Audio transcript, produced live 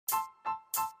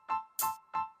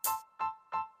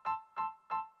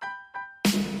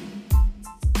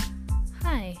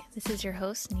This is your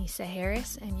host, Nisa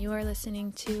Harris, and you are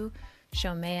listening to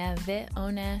Shomea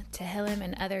Ve'ona Tehillim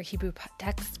and Other Hebrew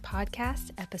Text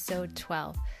Podcast, Episode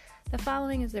 12. The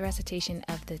following is the recitation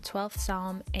of the 12th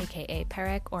Psalm, aka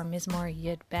Perek or Mizmor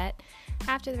Yud Bet.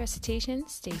 After the recitation,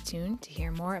 stay tuned to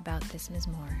hear more about this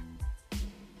Mizmor.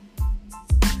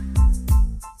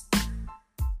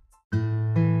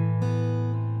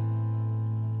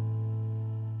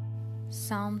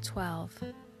 Psalm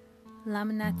 12.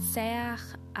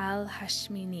 Lamnatseach al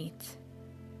hashminit.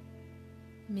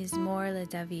 Mizmor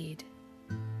LeDavid.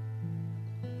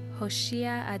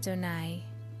 Hoshia Adonai.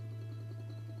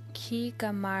 Ki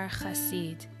gamar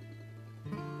chasid.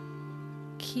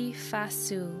 Ki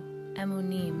fasu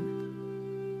emunim.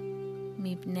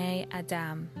 Mibnei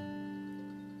Adam.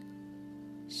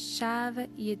 Shav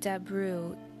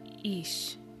yidabru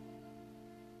ish.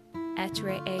 Et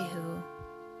re'ehu.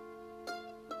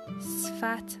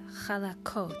 Sfat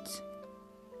chalakot.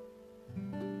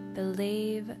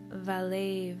 Belev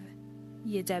valev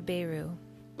yidaberu.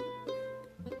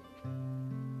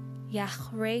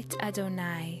 Yachret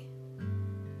Adonai.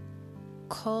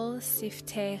 Kol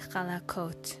siftei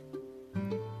chalakot.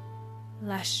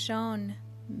 Lashon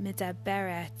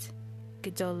medaberet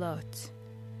gedolot.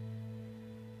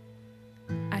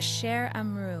 Asher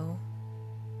amru.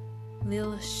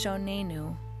 Lil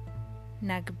shonenu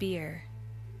nagbir.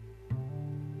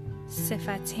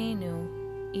 Sifatenu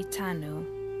itanu.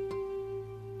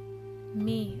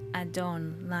 Mi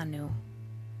Adon lanu.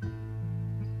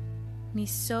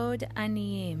 Misod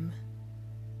aniyim.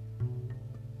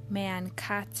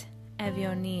 Me'ankat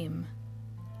evyonim.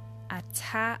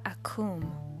 Ata akum.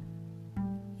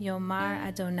 Yomar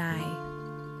Adonai.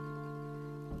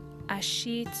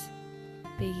 Ashit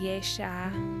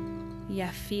b'yesha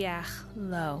yafiach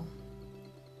lo.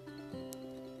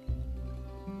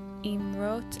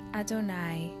 Imrot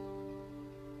Adonai.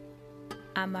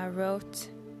 Amarot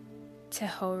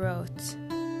tehorot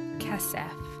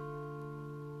kasef.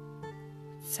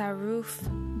 Saruf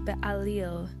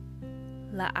be'alil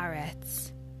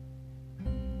la'aretz.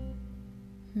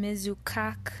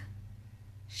 Mizukak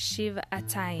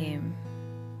shiv'atayim.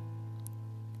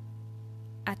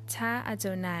 Ata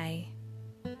Adonai.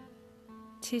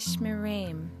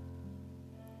 Tishmerem.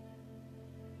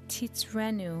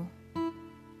 Titzrenu.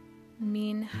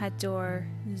 Min hador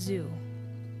zu.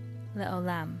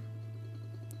 Le'olam.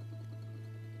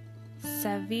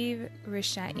 Saviv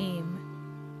Rishaim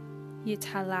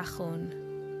Yithalachun.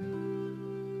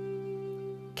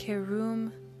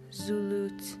 Kerum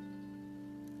Zulut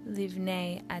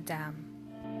Livnei Adam.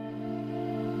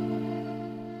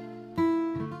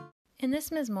 In this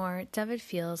Mizmor, David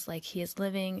feels like he is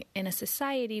living in a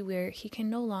society where he can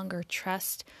no longer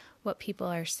trust what people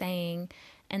are saying,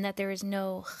 and that there is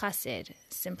no chesed,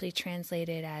 simply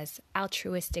translated as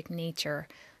altruistic nature,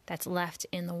 that's left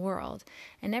in the world.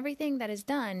 And everything that is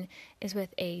done is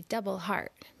with a double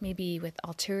heart, maybe with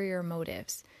ulterior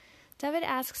motives. David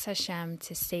asks Hashem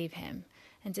to save him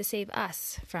and to save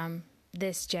us from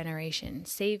this generation.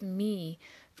 Save me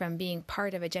from being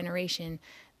part of a generation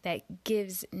that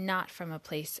gives not from a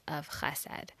place of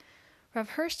chesed. Rav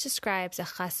Hirsch describes a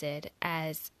chesed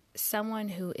as someone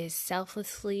who is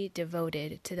selflessly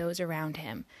devoted to those around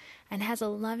him and has a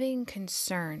loving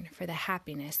concern for the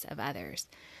happiness of others.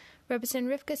 Rebbetzin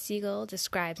Rivka Siegel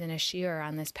describes in a shiur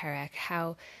on this perek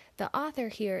how the author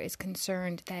here is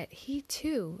concerned that he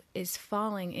too is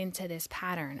falling into this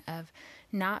pattern of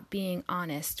not being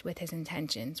honest with his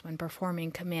intentions when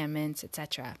performing commandments,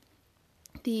 etc.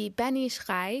 The Ben Ish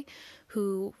Chai,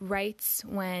 who writes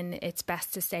when it's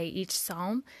best to say each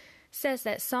psalm, says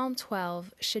that Psalm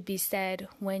 12 should be said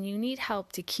when you need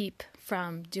help to keep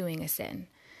from doing a sin.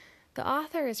 The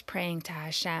author is praying to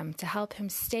Hashem to help him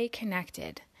stay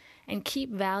connected and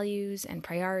keep values and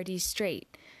priorities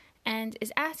straight, and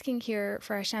is asking here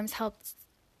for Hashem's help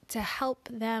to help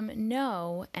them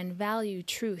know and value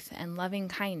truth and loving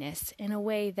kindness in a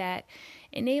way that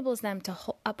enables them to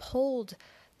uphold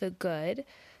the good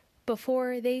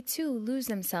before they too lose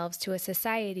themselves to a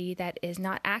society that is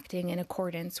not acting in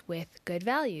accordance with good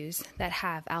values that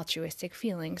have altruistic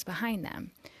feelings behind them.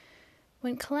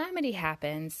 When calamity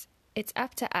happens, it's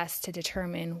up to us to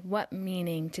determine what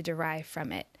meaning to derive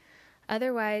from it.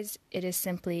 Otherwise, it is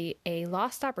simply a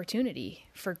lost opportunity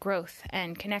for growth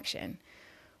and connection.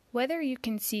 Whether you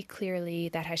can see clearly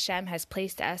that Hashem has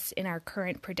placed us in our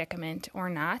current predicament or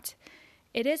not,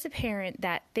 it is apparent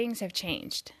that things have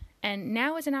changed. And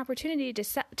now is an opportunity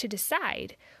to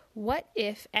decide what,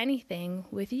 if anything,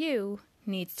 with you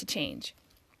needs to change.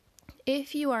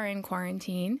 If you are in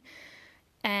quarantine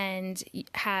and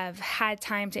have had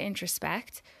time to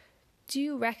introspect, Do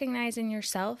you recognize in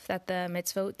yourself that the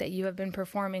mitzvot that you have been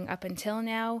performing up until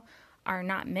now are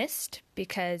not missed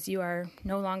because you are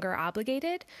no longer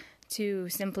obligated to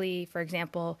simply, for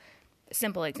example,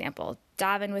 simple example,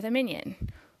 daven with a minyan?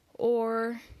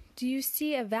 Or do you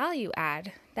see a value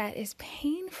add that is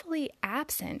painfully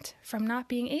absent from not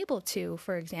being able to,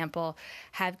 for example,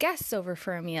 have guests over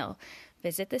for a meal,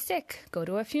 visit the sick, go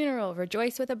to a funeral,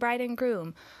 rejoice with a bride and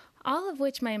groom, all of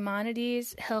which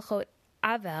Maimonides' Hilchot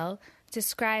Avel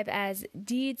describe as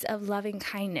deeds of loving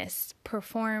kindness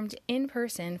performed in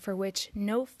person for which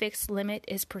no fixed limit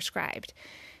is prescribed,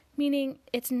 meaning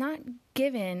it's not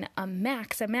given a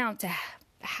max amount to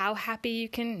how happy you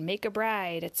can make a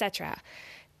bride, etc.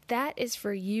 That is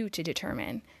for you to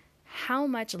determine how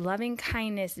much loving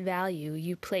kindness value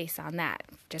you place on that,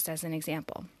 just as an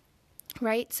example,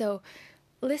 right? So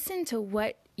listen to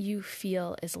what you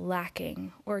feel is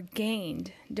lacking or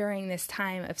gained during this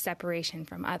time of separation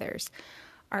from others.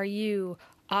 Are you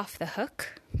off the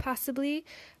hook, possibly?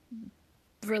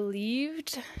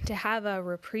 Relieved to have a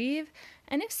reprieve?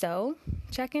 And if so,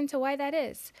 check into why that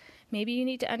is. Maybe you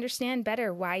need to understand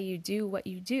better why you do what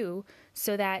you do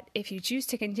so that if you choose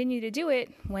to continue to do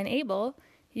it when able,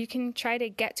 you can try to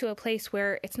get to a place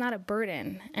where it's not a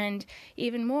burden, and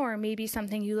even more, maybe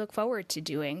something you look forward to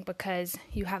doing because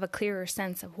you have a clearer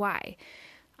sense of why.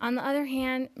 On the other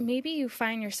hand, maybe you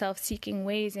find yourself seeking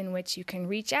ways in which you can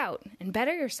reach out and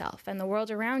better yourself and the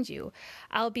world around you,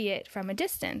 albeit from a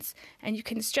distance, and you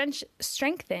can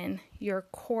strengthen your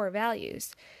core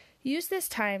values. Use this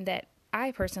time that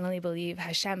I personally believe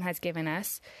Hashem has given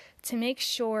us to make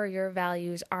sure your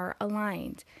values are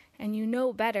aligned and you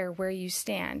know better where you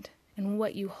stand and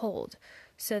what you hold,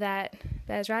 so that,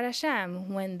 Be'ezrat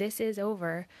Hashem, when this is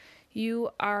over,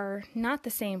 you are not the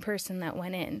same person that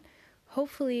went in.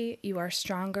 Hopefully, you are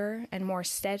stronger and more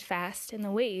steadfast in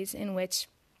the ways in which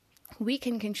we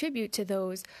can contribute to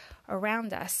those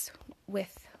around us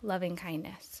with loving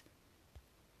kindness.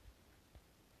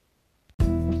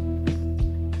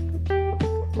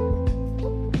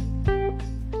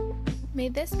 May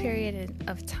this period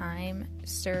of time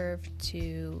serve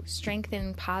to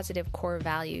strengthen positive core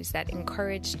values that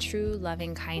encourage true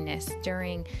loving kindness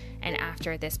during and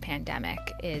after this pandemic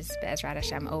is, Be'ezrat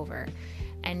Hashem, over.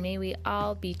 And may we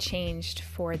all be changed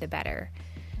for the better.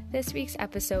 This week's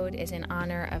episode is in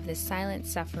honor of the silent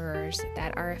sufferers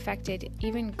that are affected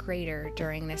even greater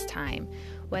during this time,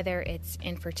 whether it's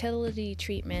infertility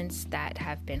treatments that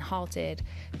have been halted,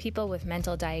 people with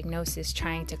mental diagnosis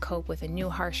trying to cope with a new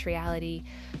harsh reality,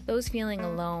 those feeling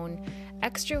alone,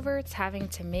 extroverts having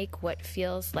to make what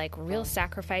feels like real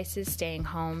sacrifices staying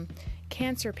home,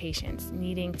 cancer patients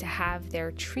needing to have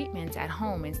their treatments at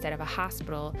home instead of a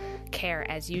hospital care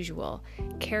as usual,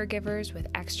 caregivers with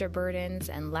extra burdens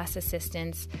and less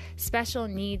assistance, special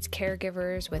needs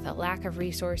caregivers with a lack of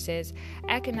resources,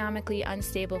 economically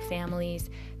unstable families,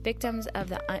 victims of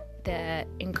the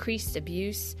increased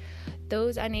abuse,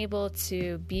 those unable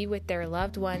to be with their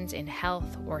loved ones in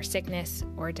health or sickness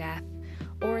or death,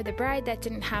 or the bride that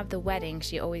didn't have the wedding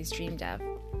she always dreamed of.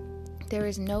 There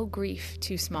is no grief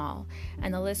too small,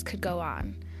 and the list could go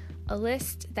on. A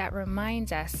list that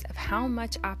reminds us of how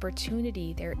much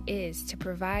opportunity there is to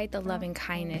provide the loving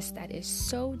kindness that is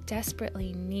so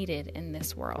desperately needed in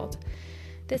this world.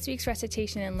 This week's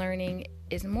recitation and learning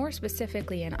is more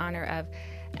specifically in honor of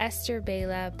Esther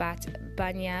Bela bat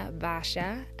Banya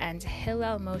Basha and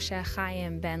Hillel Moshe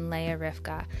Chaim ben Leah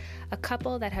Rivka, a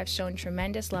couple that have shown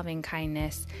tremendous loving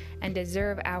kindness and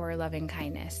deserve our loving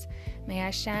kindness. May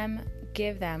Hashem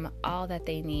give them all that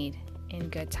they need in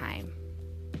good time.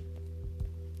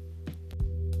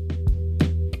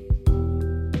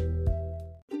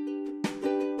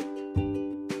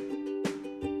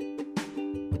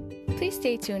 Please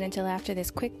stay tuned until after this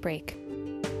quick break.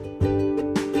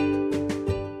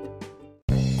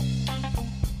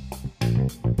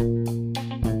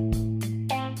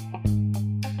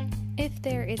 If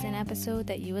there is an episode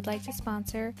that you would like to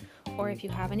sponsor, or if you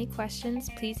have any questions,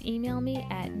 please email me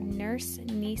at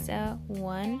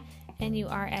nursenisa1,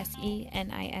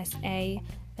 NURSENISA,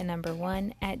 the number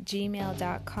 1,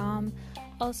 @gmail.com.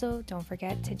 Also, don't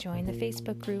forget to join the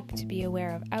Facebook group to be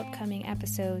aware of upcoming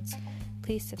episodes.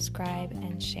 Please subscribe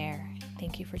and share.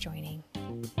 Thank you for joining.